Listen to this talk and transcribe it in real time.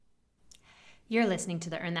You're listening to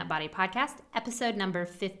the Earn That Body podcast, episode number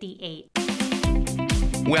 58.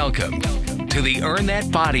 Welcome to the Earn That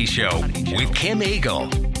Body Show with Kim Eagle.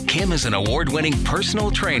 Kim is an award-winning personal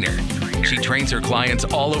trainer. She trains her clients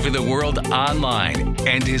all over the world online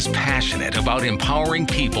and is passionate about empowering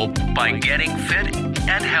people by getting fit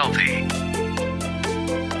and healthy.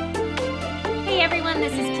 Hey everyone,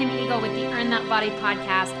 this is Kim Eagle with the Earn That Body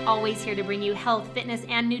podcast, always here to bring you health, fitness,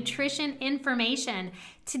 and nutrition information.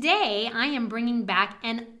 Today, I am bringing back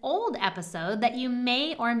an old episode that you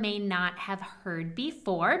may or may not have heard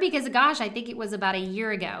before because, gosh, I think it was about a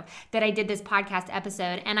year ago that I did this podcast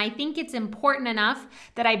episode, and I think it's important enough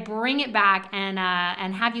that I bring it back and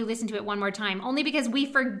have you listen to it one more time, only because we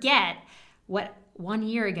forget what 1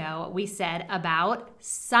 year ago we said about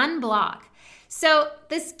sunblock. So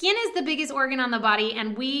the skin is the biggest organ on the body,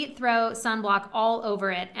 and we throw sunblock all over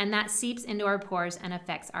it, and that seeps into our pores and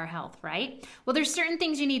affects our health, right? Well, there's certain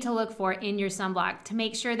things you need to look for in your sunblock to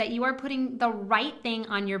make sure that you are putting the right thing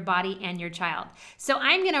on your body and your child. So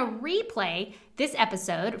I'm going to replay this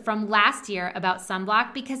episode from last year about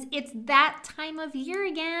sunblock because it's that time of year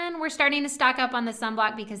again. We're starting to stock up on the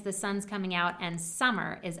sunblock because the sun's coming out and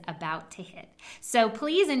summer is about to hit. So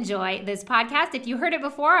please enjoy this podcast. If you heard it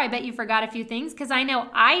before, I bet you forgot a few things because I know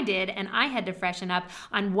I did, and I had to freshen up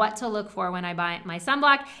on what to look for when I buy my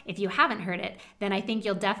sunblock. If you haven't heard it, then I think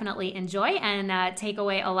you'll definitely enjoy and take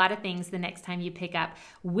away a lot of things the next time you pick up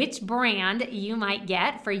which brand you might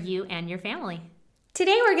get for you and your family.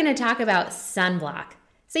 Today we're going to talk about sunblock.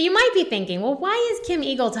 So you might be thinking, well, why is Kim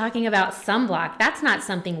Eagle talking about sunblock? That's not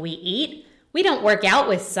something we eat. We don't work out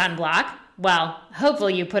with sunblock. Well,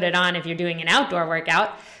 hopefully you put it on if you're doing an outdoor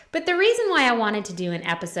workout. But the reason why I wanted to do an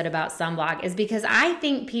episode about sunblock is because I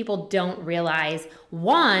think people don't realize,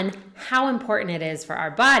 one, how important it is for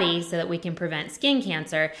our body so that we can prevent skin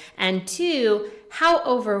cancer, and two, how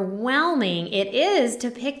overwhelming it is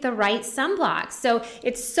to pick the right sunblock. So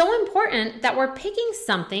it's so important that we're picking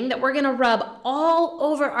something that we're gonna rub all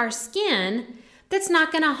over our skin that's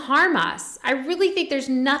not gonna harm us. I really think there's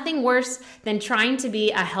nothing worse than trying to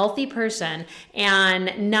be a healthy person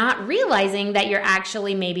and not realizing that you're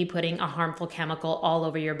actually maybe putting a harmful chemical all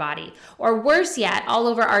over your body. Or worse yet, all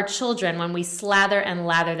over our children when we slather and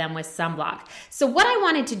lather them with sunblock. So what I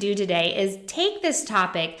wanted to do today is take this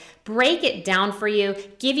topic, break it down for you,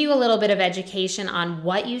 give you a little bit of education on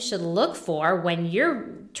what you should look for when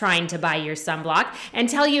you're trying to buy your sunblock, and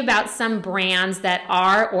tell you about some brands that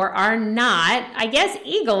are or are not, I guess,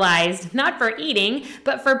 eagle-eyed, not for eating,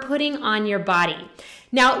 but for putting on your body.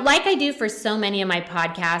 Now, like I do for so many of my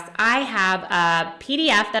podcasts, I have a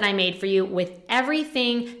PDF that I made for you with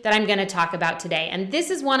everything that I'm going to talk about today. And this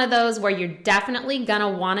is one of those where you're definitely going to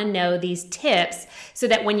want to know these tips so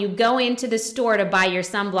that when you go into the store to buy your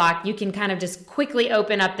sunblock, you can kind of just quickly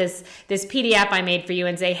open up this PDF I made for you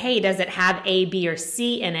and say, hey, does it have A, B, or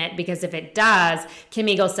C in it? Because if it does, Kim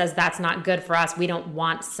Eagle says that's not good for us. We don't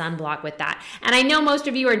want sunblock with that. And I know most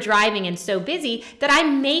of you are driving and so busy that I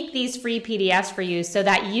make these free PDFs for you so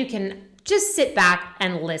that you can just sit back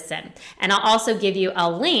and listen. And I'll also give you a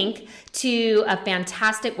link to a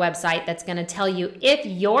fantastic website that's going to tell you if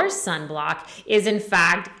your sunblock is in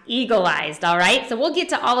fact eagle-eyed, all right? So we'll get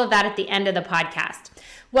to all of that at the end of the podcast.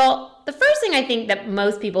 Well, the first thing I think that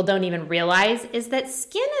most people don't even realize is that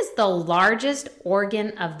skin is the largest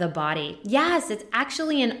organ of the body. Yes, it's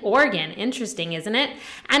actually an organ. Interesting, isn't it?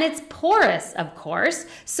 And it's porous, of course.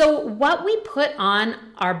 So what we put on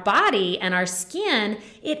our body and our skin,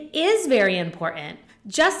 it is very important.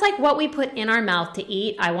 Just like what we put in our mouth to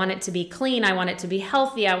eat, I want it to be clean, I want it to be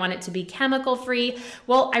healthy, I want it to be chemical free.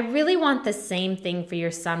 Well, I really want the same thing for your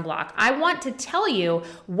sunblock. I want to tell you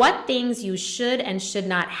what things you should and should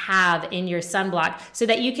not have in your sunblock so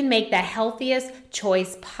that you can make the healthiest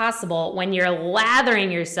choice possible when you're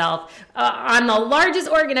lathering yourself on the largest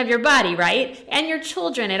organ of your body, right? And your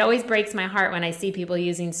children. It always breaks my heart when I see people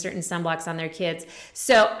using certain sunblocks on their kids.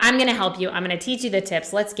 So I'm going to help you. I'm going to teach you the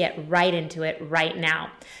tips. Let's get right into it right now.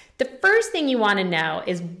 The first thing you want to know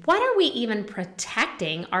is, what are we even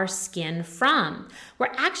protecting our skin from?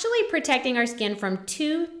 We're actually protecting our skin from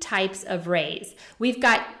two types of rays. We've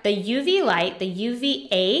got the UV light, the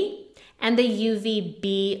UVA, and the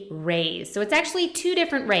UVB rays. So it's actually two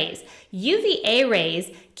different rays. UVA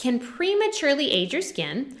rays can prematurely age your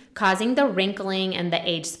skin, causing the wrinkling and the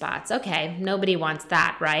age spots. Okay, nobody wants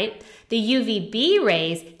that, right? The UVB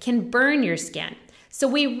rays can burn your skin. So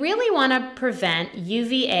we really want to prevent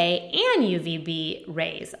UVA and UVB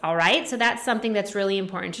rays, all right? So that's something that's really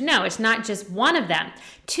important to know. It's not just one of them.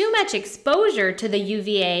 Too much exposure to the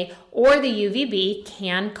UVA or the UVB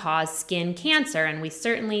can cause skin cancer, and we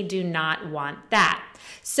certainly do not want that.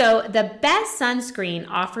 So the best sunscreen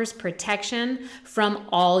offers protection from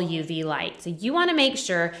all UV light. So you want to make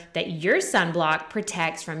sure that your sunblock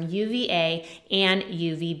protects from UVA and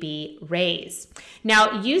UVB rays. Now,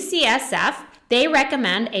 UCSF, they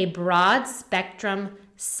recommend a broad spectrum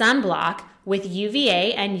sunblock with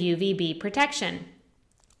UVA and UVB protection.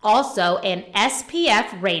 Also, an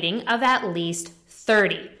SPF rating of at least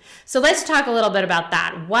 30. So let's talk a little bit about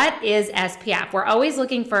that. What is SPF? We're always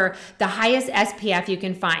looking for the highest SPF you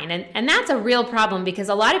can find. And that's a real problem because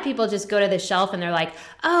a lot of people just go to the shelf and they're like,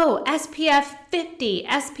 oh, SPF 50,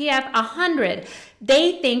 SPF 100.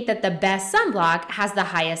 They think that the best sunblock has the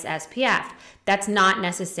highest SPF. That's not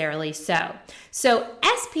necessarily so. So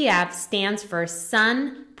SPF stands for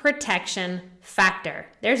sun protection factor.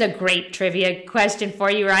 There's a great trivia question for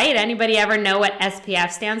you, right? Anybody ever know what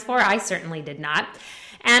SPF stands for? I certainly did not.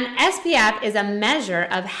 And SPF is a measure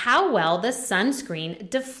of how well the sunscreen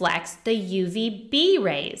deflects the UVB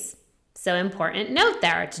rays. So important note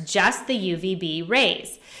there, it's just the UVB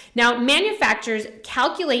rays. Now, manufacturers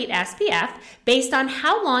calculate SPF based on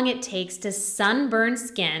how long it takes to sunburn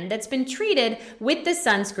skin that's been treated with the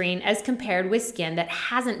sunscreen as compared with skin that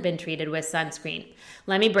hasn't been treated with sunscreen.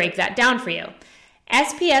 Let me break that down for you.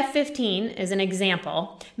 SPF 15, as an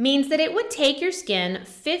example, means that it would take your skin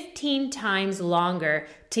 15 times longer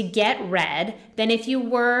to get red than if you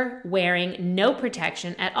were wearing no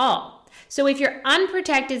protection at all. So if your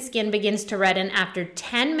unprotected skin begins to redden after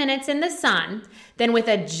 10 minutes in the sun, then with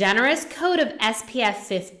a generous coat of SPF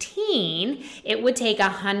 15, it would take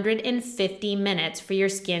 150 minutes for your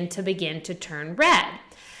skin to begin to turn red.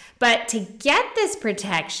 But to get this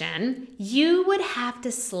protection, you would have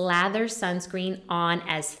to slather sunscreen on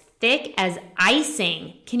as thick as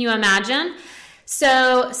icing. Can you imagine?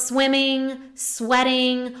 So swimming,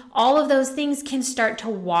 sweating, all of those things can start to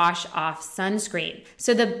wash off sunscreen.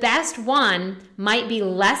 So the best one might be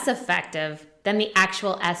less effective than the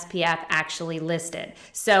actual SPF actually listed.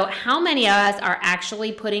 So how many of us are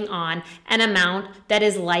actually putting on an amount that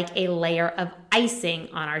is like a layer of icing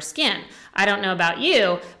on our skin? I don't know about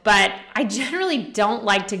you, but I generally don't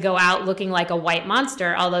like to go out looking like a white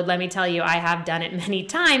monster, although let me tell you, I have done it many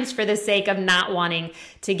times for the sake of not wanting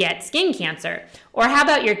to get skin cancer. Or how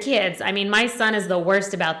about your kids? I mean, my son is the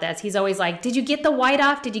worst about this. He's always like, did you get the white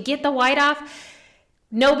off? Did you get the white off?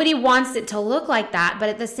 Nobody wants it to look like that, but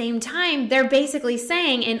at the same time, they're basically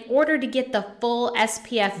saying in order to get the full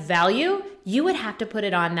SPF value, you would have to put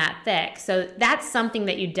it on that thick. So that's something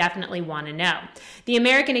that you definitely want to know. The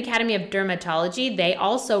American Academy of Dermatology, they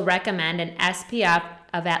also recommend an SPF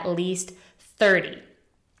of at least 30.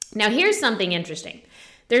 Now here's something interesting.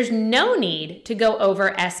 There's no need to go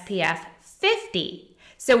over SPF 50.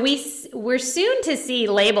 So we're soon to see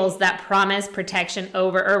labels that promise protection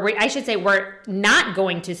over, or I should say we're not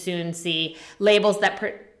going to soon see labels that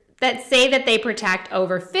say that they protect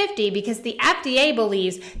over 50 because the FDA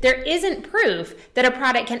believes there isn't proof that a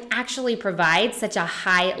product can actually provide such a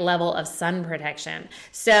high level of sun protection.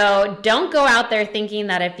 So don't go out there thinking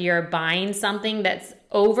that if you're buying something that's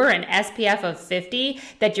over an SPF of 50,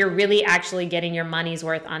 that you're really actually getting your money's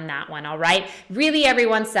worth on that one, all right? Really,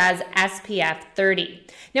 everyone says SPF 30.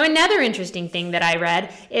 Now, another interesting thing that I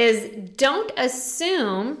read is don't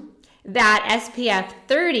assume that SPF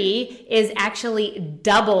 30 is actually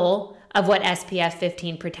double of what SPF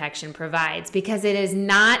 15 protection provides because it is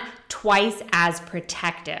not twice as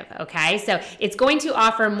protective, okay? So it's going to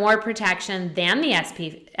offer more protection than the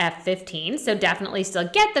SPF 15, so definitely still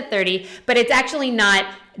get the 30, but it's actually not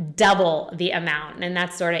double the amount, and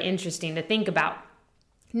that's sort of interesting to think about.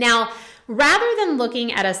 Now, rather than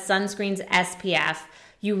looking at a sunscreen's SPF,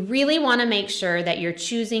 you really want to make sure that you're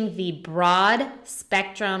choosing the broad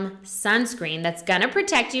spectrum sunscreen that's going to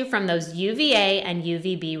protect you from those UVA and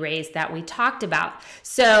UVB rays that we talked about.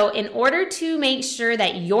 So in order to make sure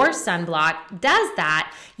that your sunblock does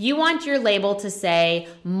that, you want your label to say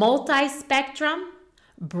multi-spectrum,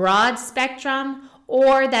 broad spectrum,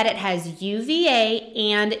 or that it has UVA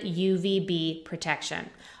and UVB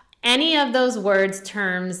protection. Any of those words,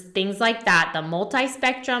 terms, things like that, the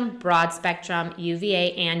multi-spectrum, broad spectrum,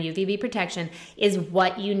 UVA, and UVB protection is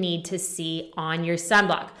what you need to see on your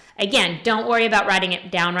sunblock. Again, don't worry about writing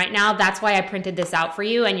it down right now. That's why I printed this out for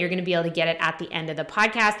you, and you're going to be able to get it at the end of the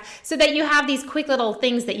podcast so that you have these quick little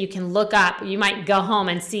things that you can look up. You might go home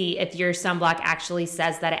and see if your sunblock actually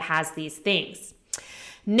says that it has these things.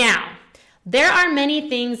 Now, there are many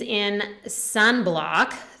things in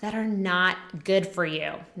sunblock that are not good for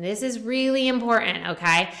you. This is really important,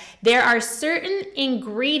 okay? There are certain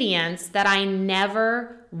ingredients that I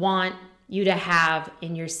never want you to have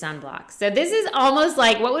in your sunblock. So this is almost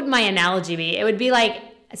like, what would my analogy be? It would be like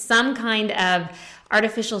some kind of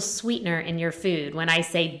artificial sweetener in your food. When I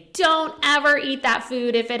say don't ever eat that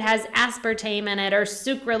food if it has aspartame in it or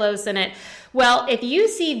sucralose in it. Well, if you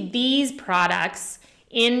see these products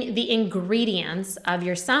in the ingredients of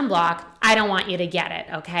your sunblock, I don't want you to get it,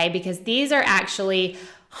 okay? Because these are actually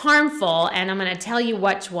harmful, and I'm going to tell you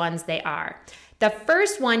which ones they are. The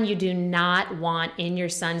first one you do not want in your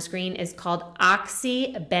sunscreen is called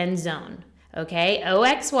oxybenzone, okay?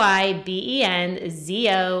 OXYBENZONE.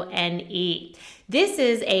 This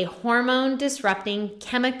is a hormone-disrupting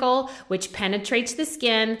chemical which penetrates the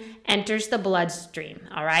skin, enters the bloodstream,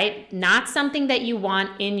 all right? Not something that you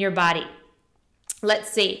want in your body.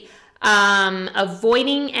 Let's see.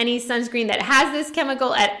 Avoiding any sunscreen that has this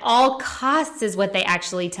chemical at all costs is what they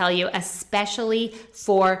actually tell you, especially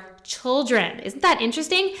for children. Isn't that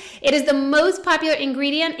interesting? It is the most popular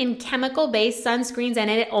ingredient in chemical-based sunscreens, and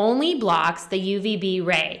it only blocks the UVB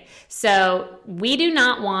ray. So we do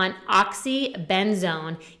not want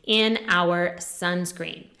oxybenzone in our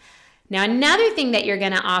sunscreen. Now, another thing that you're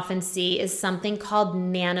going to often see is something called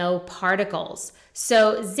nanoparticles.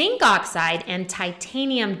 So zinc oxide and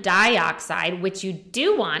titanium dioxide, which you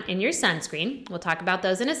do want in your sunscreen, we'll talk about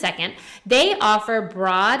those in a second, they offer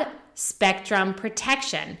broad spectrum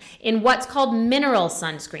protection in what's called mineral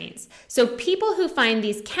sunscreens. So people who find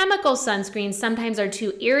these chemical sunscreens sometimes are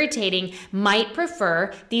too irritating might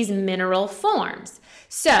prefer these mineral forms.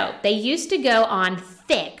 So they used to go on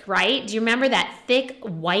thick, right? Do you remember that thick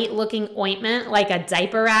white looking ointment like a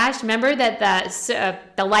diaper rash? Remember that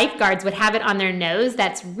the lifeguards would have it on their nose?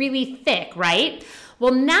 That's really thick, right?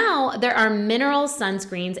 Well, now there are mineral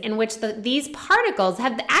sunscreens in which these particles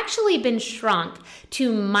have actually been shrunk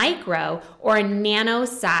to micro or nano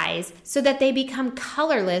size so that they become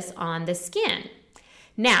colorless on the skin.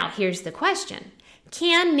 Now, here's the question.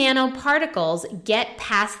 Can nanoparticles get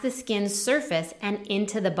past the skin's surface and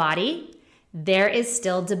into the body? There is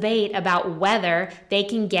still debate about whether they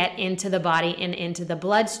can get into the body and into the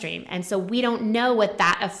bloodstream. And so we don't know what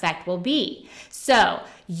that effect will be. So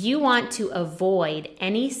you want to avoid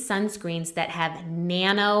any sunscreens that have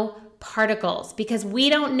nanoparticles because we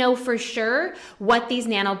don't know for sure what these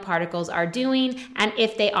nanoparticles are doing and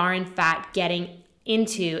if they are in fact getting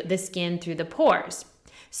into the skin through the pores.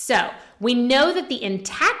 So we know that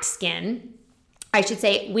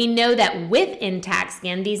we know that with intact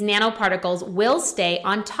skin, these nanoparticles will stay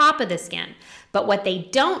on top of the skin. But what they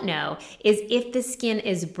don't know is if the skin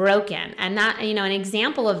is broken. And that, an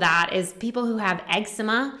example of that is people who have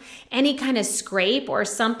eczema, any kind of scrape or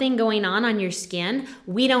something going on your skin.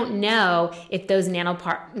 We don't know if those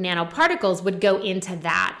nanoparticles would go into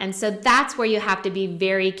that. And so that's where you have to be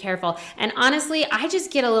very careful. And honestly, I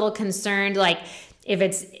just get a little concerned, like, if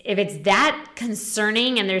it's that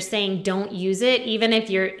concerning and they're saying don't use it, even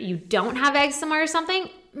if you don't have eczema or something,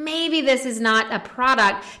 maybe this is not a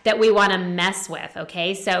product that we want to mess with,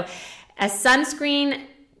 okay? So a sunscreen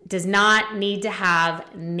does not need to have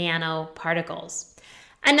nanoparticles.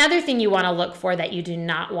 Another thing you want to look for that you do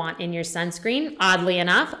not want in your sunscreen, oddly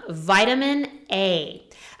enough, vitamin A.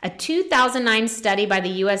 A 2009 study by the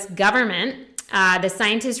U.S. government, the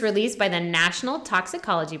scientists released by the National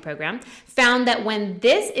Toxicology Program, found that when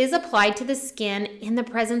this is applied to the skin in the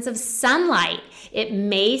presence of sunlight, it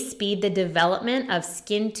may speed the development of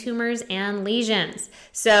skin tumors and lesions.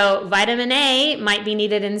 So vitamin A might be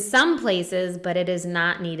needed in some places, but it is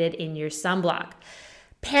not needed in your sunblock.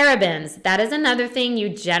 Parabens, that is another thing you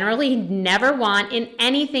generally never want in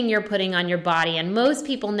anything you're putting on your body. And most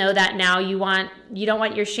people know that now. You don't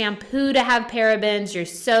want your shampoo to have parabens, your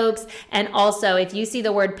soaps, and also if you see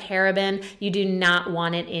the word paraben, you do not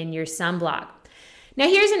want it in your sunblock. Now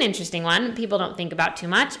here's an interesting one people don't think about too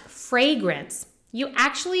much. Fragrance. You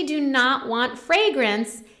actually do not want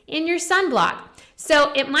fragrance in your sunblock.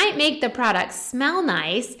 So it might make the product smell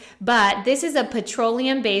nice, but this is a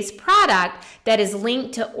petroleum-based product that is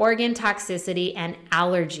linked to organ toxicity and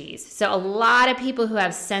allergies. So a lot of people who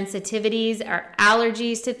have sensitivities or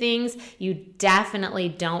allergies to things, you definitely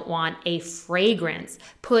don't want a fragrance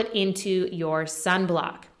put into your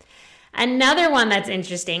sunblock. Another one that's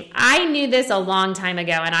interesting, I knew this a long time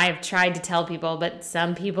ago and I've tried to tell people, but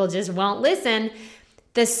some people just won't listen.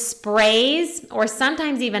 The sprays, or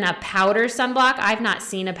sometimes even a powder sunblock. I've not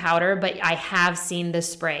seen a powder, but I have seen the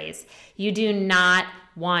sprays. You do not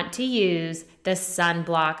want to use the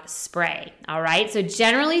sunblock spray, all right? So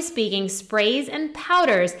generally speaking, sprays and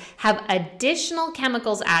powders have additional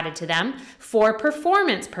chemicals added to them for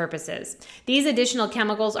performance purposes. These additional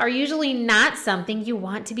chemicals are usually not something you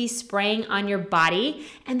want to be spraying on your body,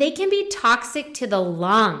 and they can be toxic to the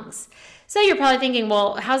lungs. So you're probably thinking,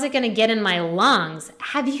 well, how's it going to get in my lungs?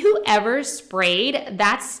 Have you ever sprayed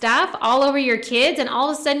that stuff all over your kids and all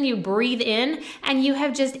of a sudden you breathe in and you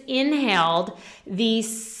have just inhaled the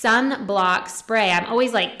sunblock spray? I'm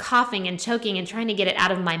always like coughing and choking and trying to get it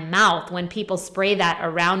out of my mouth when people spray that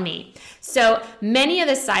around me. So many of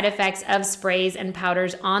the side effects of sprays and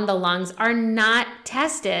powders on the lungs are not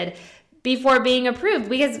tested before being approved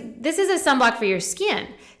because this is a sunblock for your skin.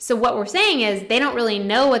 So what we're saying is they don't really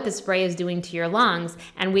know what the spray is doing to your lungs,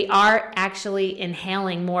 and we are actually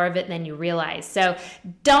inhaling more of it than you realize. So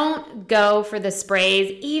don't go for the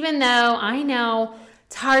sprays, even though I know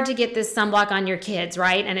it's hard to get this sunblock on your kids,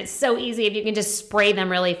 right? And it's so easy if you can just spray them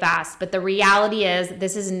really fast. But the reality is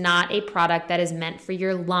this is not a product that is meant for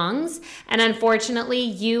your lungs. And unfortunately,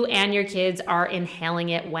 you and your kids are inhaling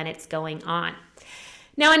it when it's going on.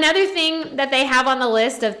 Now, another thing that they have on the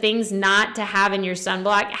list of things not to have in your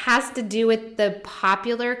sunblock has to do with the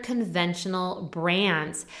popular conventional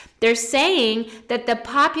brands. They're saying that the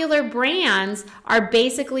popular brands are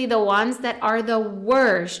basically the ones that are the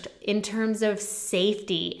worst in terms of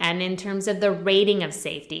safety and in terms of the rating of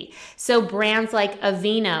safety. So brands like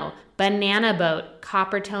Aveeno, Banana Boat,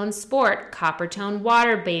 Coppertone Sport, Coppertone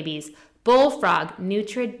Water Babies, Bullfrog,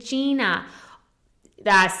 Neutrogena,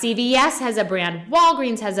 CVS has a brand,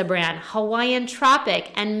 Walgreens has a brand, Hawaiian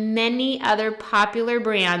Tropic, and many other popular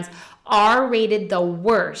brands are rated the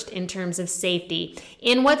worst in terms of safety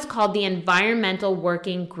in what's called the Environmental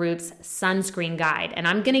Working Group's Sunscreen Guide. And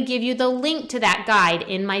I'm going to give you the link to that guide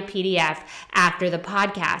in my PDF after the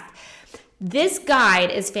podcast. This guide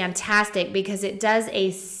is fantastic because it does a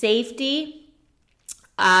safety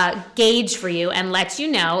gauge for you and lets you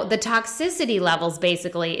know the toxicity levels.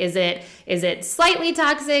 Basically, is it slightly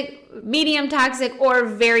toxic, medium toxic, or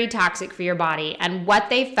very toxic for your body? And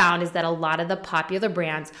what they found is that a lot of the popular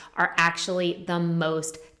brands are actually the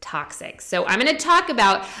most toxic. So I'm going to talk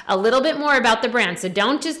about a little bit more about the brand. So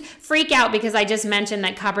don't just freak out because I just mentioned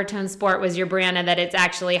that Coppertone Sport was your brand and that it's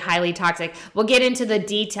actually highly toxic. We'll get into the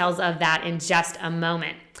details of that in just a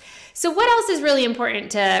moment. So what else is really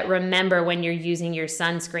important to remember when you're using your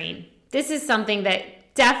sunscreen? This is something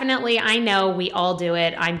that definitely, I know we all do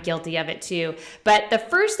it. I'm guilty of it too. But the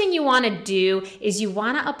first thing you want to do is you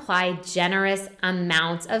want to apply generous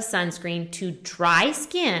amounts of sunscreen to dry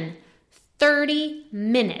skin 30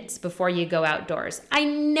 minutes before you go outdoors. I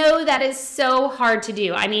know that is so hard to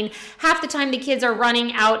do. I mean, half the time the kids are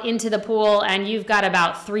running out into the pool and you've got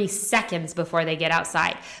about 3 seconds before they get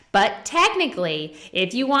outside. But technically,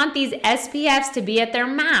 if you want these SPFs to be at their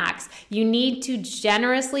max, you need to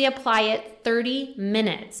generously apply it 30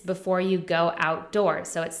 minutes before you go outdoors.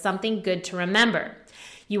 So it's something good to remember.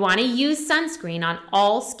 You want to use sunscreen on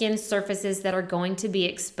all skin surfaces that are going to be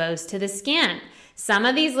exposed to the skin. Some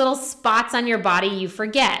of these little spots on your body you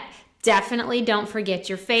forget. Definitely don't forget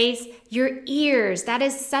your face, your ears. That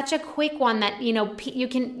is such a quick one that, you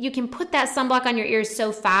can put that sunblock on your ears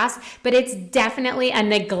so fast, but it's definitely a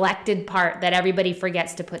neglected part that everybody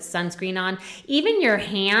forgets to put sunscreen on. Even your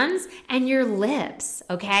hands and your lips,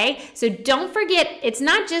 okay? So don't forget, it's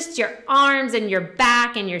not just your arms and your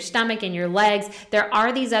back and your stomach and your legs. There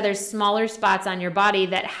are these other smaller spots on your body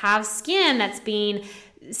that have skin that's being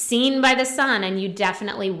seen by the sun, and you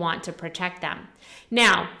definitely want to protect them.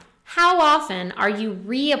 Now, how often are you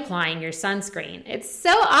reapplying your sunscreen? It's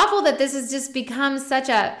so awful that this has just become such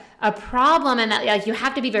a problem and that you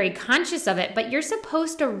have to be very conscious of it, but you're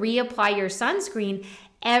supposed to reapply your sunscreen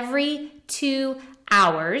every 2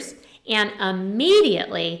 hours and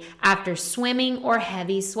immediately after swimming or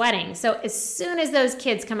heavy sweating. So as soon as those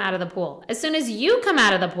kids come out of the pool, as soon as you come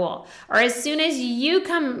out of the pool, or as soon as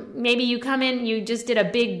maybe you come in, you just did a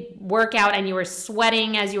big workout and you were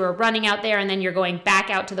sweating as you were running out there and then you're going back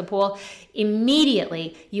out to the pool,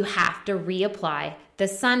 immediately you have to reapply the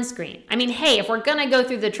sunscreen. I mean, hey, if we're gonna go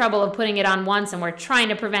through the trouble of putting it on once and we're trying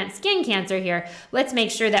to prevent skin cancer here, let's make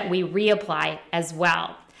sure that we reapply as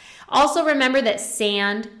well. Also remember that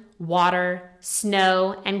sand, water,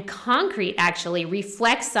 snow, and concrete actually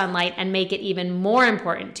reflect sunlight and make it even more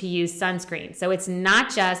important to use sunscreen. So it's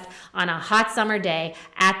not just on a hot summer day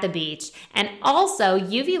at the beach. And also,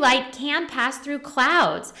 UV light can pass through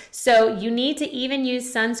clouds. So you need to even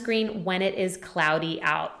use sunscreen when it is cloudy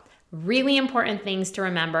out. Really important things to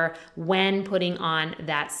remember when putting on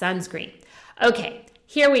that sunscreen. Okay,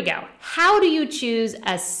 here we go. How do you choose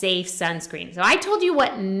a safe sunscreen? So I told you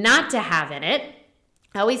what not to have in it.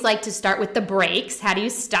 I always like to start with the breaks. How do you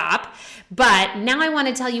stop? But now I want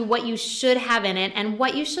to tell you what you should have in it and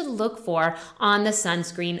what you should look for on the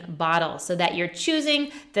sunscreen bottle so that you're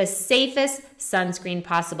choosing the safest sunscreen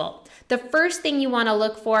possible. The first thing you want to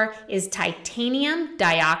look for is titanium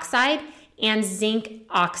dioxide and zinc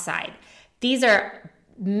oxide. These are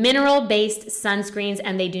mineral-based sunscreens,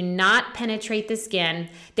 and they do not penetrate the skin.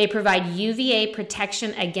 They provide UVA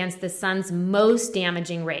protection against the sun's most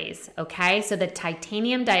damaging rays, okay? So the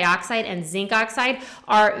titanium dioxide and zinc oxide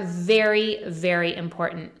are very, very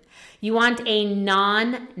important. You want a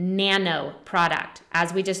non-nano product.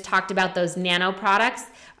 As we just talked about those nano products,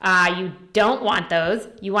 you don't want those.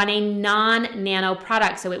 You want a non-nano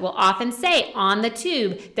product. So it will often say on the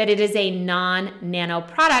tube that it is a non-nano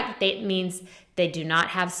product. That means they do not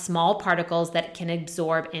have small particles that can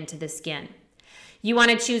absorb into the skin. You want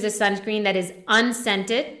to choose a sunscreen that is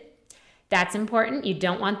unscented. That's important. You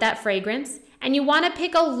don't want that fragrance. And you want to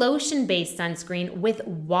pick a lotion-based sunscreen with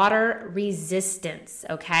water resistance,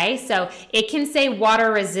 okay? So it can say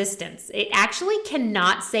water resistance. It actually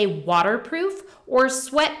cannot say waterproof or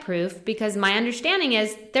sweat-proof, because my understanding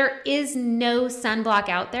is there is no sunblock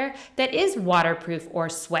out there that is waterproof or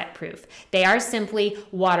sweat-proof. They are simply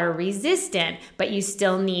water resistant, but you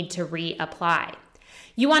still need to reapply.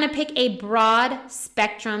 You want to pick a broad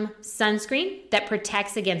spectrum sunscreen that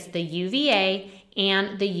protects against the UVA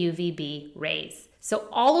and the UVB rays. So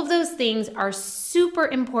all of those things are super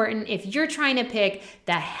important if you're trying to pick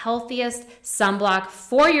the healthiest sunblock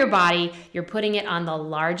for your body. You're putting it on the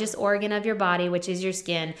largest organ of your body, which is your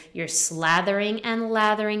skin. You're slathering and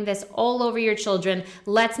lathering this all over your children.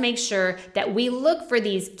 Let's make sure that we look for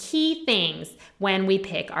these key things when we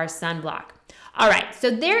pick our sunblock. All right, so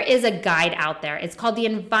there is a guide out there. It's called the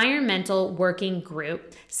Environmental Working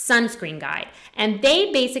Group Sunscreen Guide. And they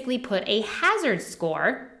basically put a hazard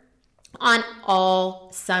score on all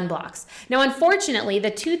sunblocks. Now, unfortunately, the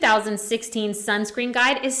 2016 sunscreen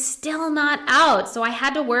guide is still not out. So I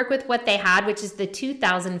had to work with what they had, which is the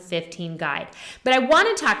 2015 guide. But I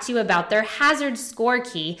want to talk to you about their hazard score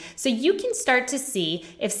key so you can start to see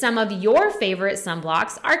if some of your favorite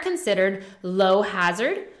sunblocks are considered low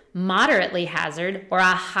hazard, moderately hazard, or a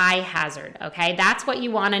high hazard, okay? That's what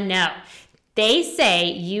you want to know. They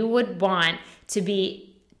say you would want to be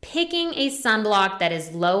picking a sunblock that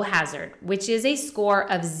is low hazard, which is a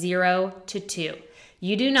score of 0 to 2.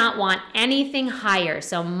 You do not want anything higher.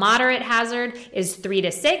 So moderate hazard is 3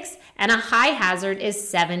 to 6, and a high hazard is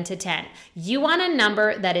 7 to 10. You want a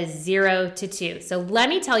number that is 0 to 2. So let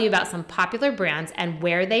me tell you about some popular brands and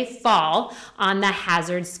where they fall on the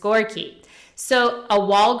hazard score key. So a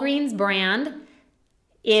Walgreens brand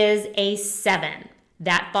is a 7.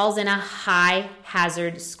 That falls in a high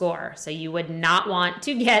hazard score. So you would not want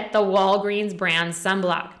to get the Walgreens brand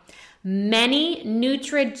sunblock. Many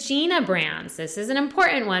Neutrogena brands. This is an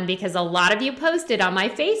important one because a lot of you posted on my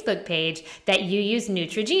Facebook page that you use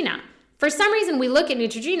Neutrogena. For some reason, we look at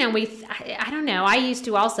Neutrogena and I don't know, I used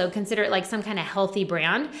to also consider it like some kind of healthy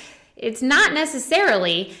brand. It's not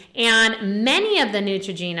necessarily, and many of the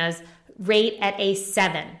Neutrogenas rate at a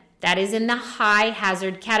 7. That is in the high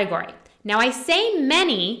hazard category. Now, I say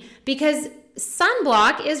many because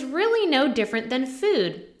sunblock is really no different than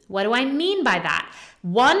food. What do I mean by that?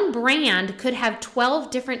 One brand could have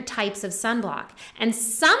 12 different types of sunblock, and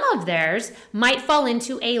some of theirs might fall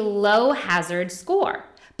into a low hazard score,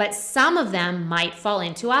 but some of them might fall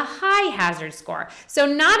into a high hazard score. So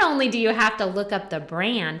not only do you have to look up the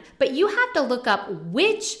brand, but you have to look up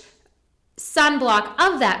which sunblock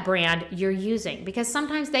of that brand you're using, because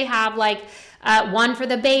sometimes they have like one for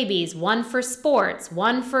the babies, one for sports,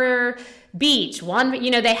 one for beach, one,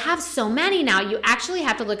 they have so many now. You actually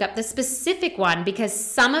have to look up the specific one because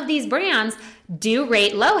some of these brands do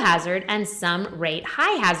rate low hazard and some rate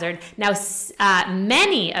high hazard. Now,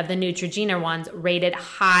 many of the Neutrogena ones rated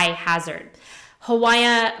high hazard.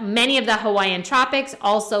 Many of the Hawaiian tropics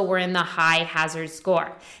also were in the high hazard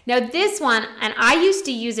score. Now this one, and I used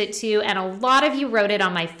to use it too, and a lot of you wrote it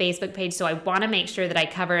on my Facebook page, so I want to make sure that I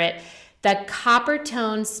cover it. The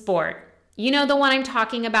Coppertone Sport. You know the one I'm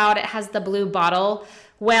talking about? It has the blue bottle.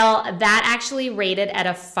 Well, that actually rated at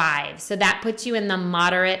a 5. So that puts you in the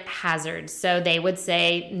moderate hazard. So they would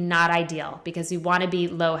say not ideal because you want to be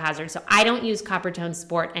low hazard. So I don't use Coppertone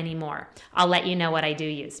Sport anymore. I'll let you know what I do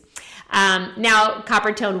use. Now,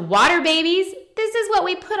 Coppertone Water Babies. This is what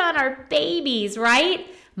we put on our babies, right?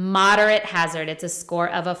 Moderate hazard. It's a score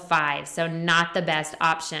of a 5. So not the best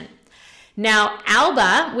option. Now,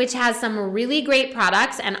 Alba, which has some really great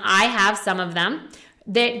products, and I have some of them,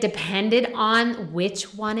 that depended on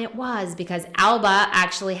which one it was, because Alba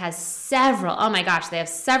actually has several, they have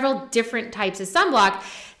several different types of sunblock.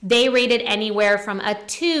 They rated anywhere from a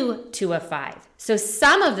 2 to a 5. So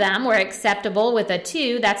some of them were acceptable with a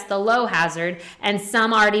 2, that's the low hazard, and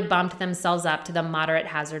some already bumped themselves up to the moderate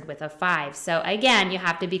hazard with a 5. So again, you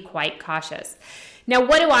have to be quite cautious. Now,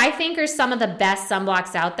 what do I think are some of the best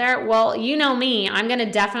sunblocks out there? Well, you know me, I'm going to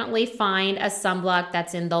definitely find a sunblock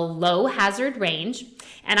that's in the low hazard range,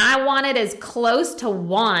 and I want it as close to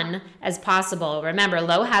 1 as possible. Remember,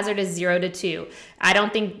 low hazard is 0 to 2. I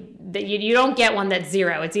don't think that you don't get one that's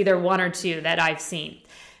 0. It's either 1 or 2 that I've seen.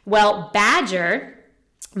 Well, Badger,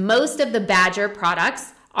 most of the Badger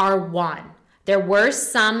products are 1. There were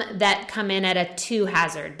some that come in at a 2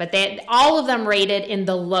 hazard, but all of them rated in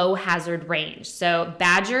the low hazard range. So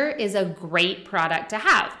Badger is a great product to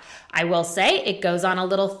have. I will say it goes on a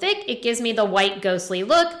little thick. It gives me the white ghostly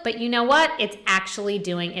look, but you know what? It's actually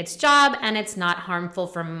doing its job and it's not harmful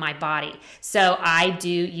for my body. So I do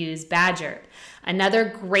use Badger. Another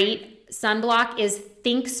great sunblock is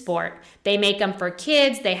ThinkSport. They make them for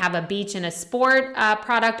kids. They have a beach and a sport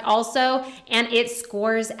product also, and it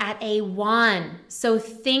scores at a 1. So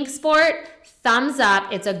ThinkSport, thumbs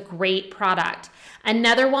up. It's a great product.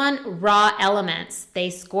 Another one, Raw Elements.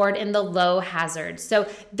 They scored in the low hazard. So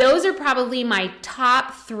those are probably my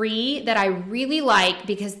top 3 that I really like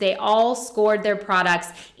because they all scored their products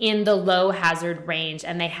in the low hazard range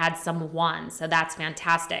and they had some 1s. So that's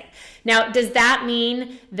fantastic. Now, does that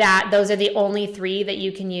mean that those are the only 3 that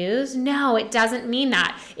you can use? No, it doesn't mean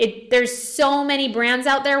that. There's so many brands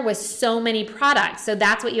out there with so many products. So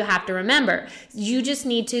that's what you have to remember. You just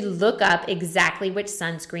need to look up exactly which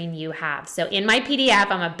sunscreen you have. So in my PDF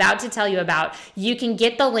I'm about to tell you about, you can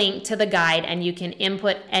get the link to the guide and you can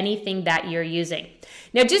input anything that you're using.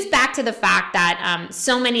 Now, just back to the fact that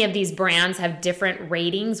so many of these brands have different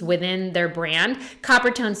ratings within their brand,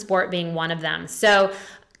 Coppertone Sport being one of them. So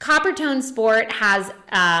Coppertone Sport has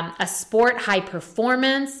a sport high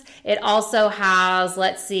performance. It also has,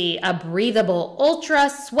 a breathable ultra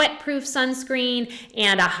sweat-proof sunscreen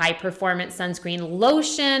and a high performance sunscreen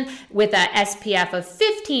lotion with a SPF of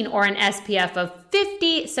 15 or an SPF of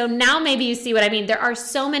 50. So now maybe you see what I mean. There are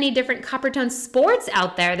so many different Coppertone Sports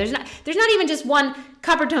out there. There's not even just one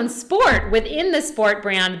Coppertone Sport. Within the sport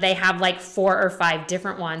brand, they have like 4 or 5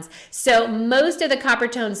 different ones. So most of the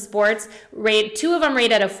Coppertone Sports rate, 2 of them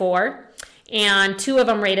rate at a 4 and 2 of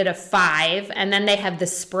them rate at a 5. And then they have the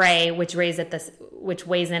spray, which weighs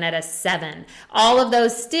in at a 7. All of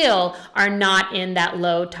those still are not in that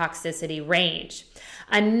low toxicity range.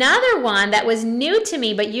 Another one that was new to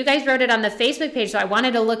me, but you guys wrote it on the Facebook page, so I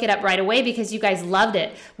wanted to look it up right away because you guys loved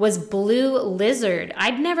it, was Blue Lizard.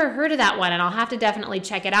 I'd never heard of that one, and I'll have to definitely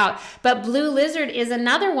check it out. But Blue Lizard is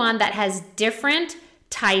another one that has different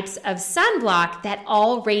types of sunblock that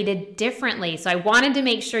all rated differently. So I wanted to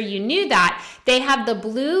make sure you knew that. They have the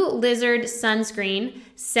Blue Lizard sunscreen,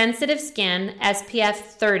 sensitive skin, SPF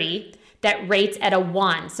 30. That rates at a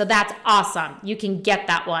 1. So that's awesome. You can get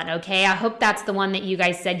that one, okay? I hope that's the one that you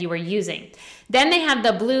guys said you were using. Then they have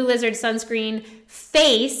the Blue Lizard sunscreen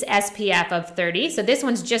face SPF of 30. So this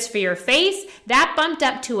one's just for your face. That bumped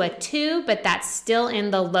up to a 2, but that's still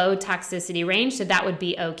in the low toxicity range, so that would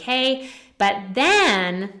be okay. But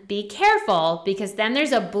then be careful because then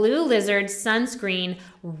there's a Blue Lizard sunscreen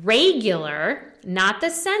regular, not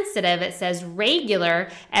the sensitive. It says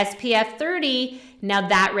regular SPF 30. Now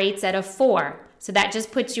that rates at a 4. So that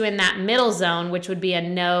just puts you in that middle zone, which would be a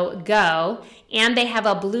no-go. And they have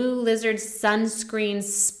a Blue Lizard sunscreen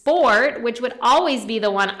sport, which would always be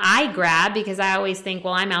the one I grab because I always think,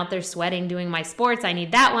 well, I'm out there sweating doing my sports. I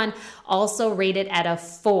need that one. Also rated at a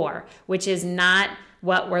 4, which is not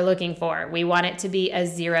what we're looking for. We want it to be a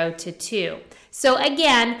 0 to 2. So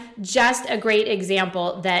again, just a great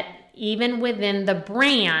example that even within the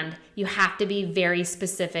brand, you have to be very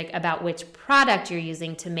specific about which product you're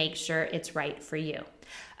using to make sure it's right for you.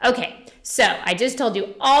 Okay, so I just told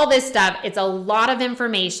you all this stuff. It's a lot of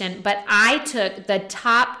information, but I took the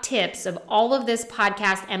top tips of all of this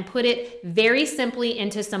podcast and put it very simply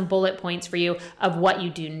into some bullet points for you of what you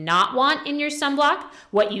do not want in your sunblock,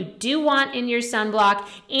 what you do want in your sunblock,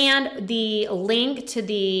 and the link to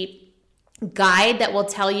the guide that will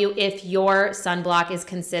tell you if your sunblock is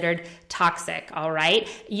considered toxic, all right?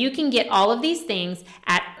 You can get all of these things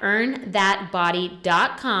at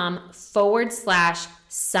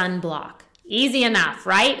earnthatbody.com/sunblock. Easy enough,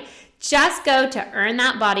 right? Just go to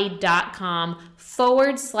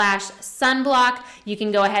earnthatbody.com/sunblock. You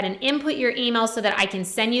can go ahead and input your email so that I can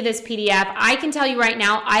send you this PDF. I can tell you right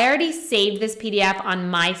now, I already saved this PDF on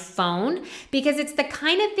my phone because it's the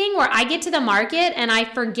kind of thing where I get to the market and I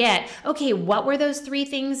forget, okay, what were those 3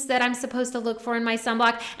 things that I'm supposed to look for in my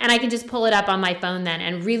sunblock? And I can just pull it up on my phone then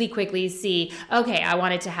and really quickly see, okay, I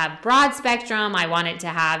want it to have broad spectrum. I want it to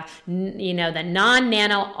have, the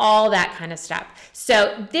non-nano, all that kind of stuff.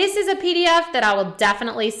 So this is a PDF that I will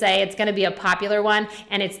definitely say it's going to be a popular one,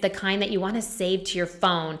 and it's the kind that you want to save to your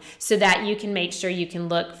phone so that you can make sure you can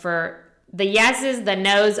look for the yeses, the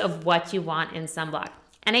nos of what you want in sunblock.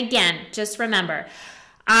 And again, just remember,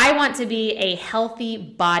 I want to be a healthy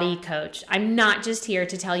body coach. I'm not just here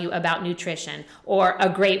to tell you about nutrition or a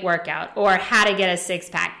great workout or how to get a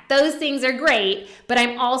 6-pack. Those things are great, but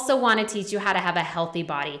I also want to teach you how to have a healthy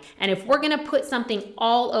body. And if we're going to put something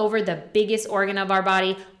all over the biggest organ of our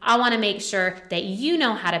body, I want to make sure that you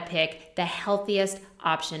know how to pick the healthiest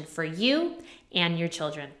option for you and your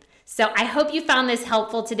children. So I hope you found this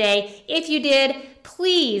helpful today. If you did,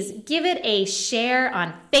 please give it a share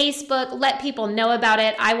on Facebook. Let people know about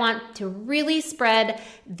it. I want to really spread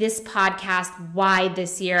this podcast wide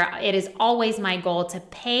this year. It is always my goal to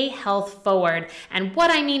pay health forward. And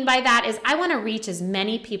what I mean by that is I want to reach as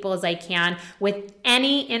many people as I can with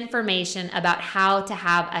any information about how to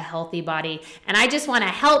have a healthy body. And I just want to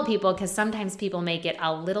help people because sometimes people make it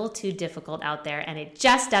a little too difficult out there, and it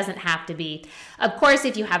just doesn't have to be. Of course,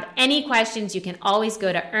 if you have any questions, you can always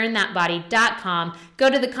go to earnthatbody.com. Go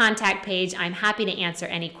to the contact page. I'm happy to answer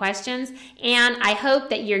any questions. And I hope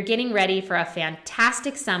that you're getting ready for a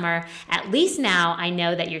fantastic summer. At least now I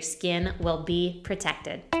know that your skin will be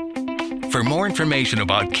protected. For more information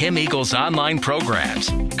about Kim Eagle's online programs,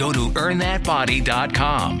 go to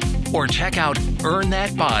earnthatbody.com or check out Earn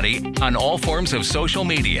That Body on all forms of social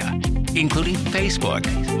media, including Facebook,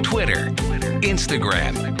 Twitter,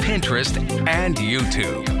 Instagram, Pinterest, and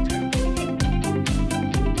YouTube.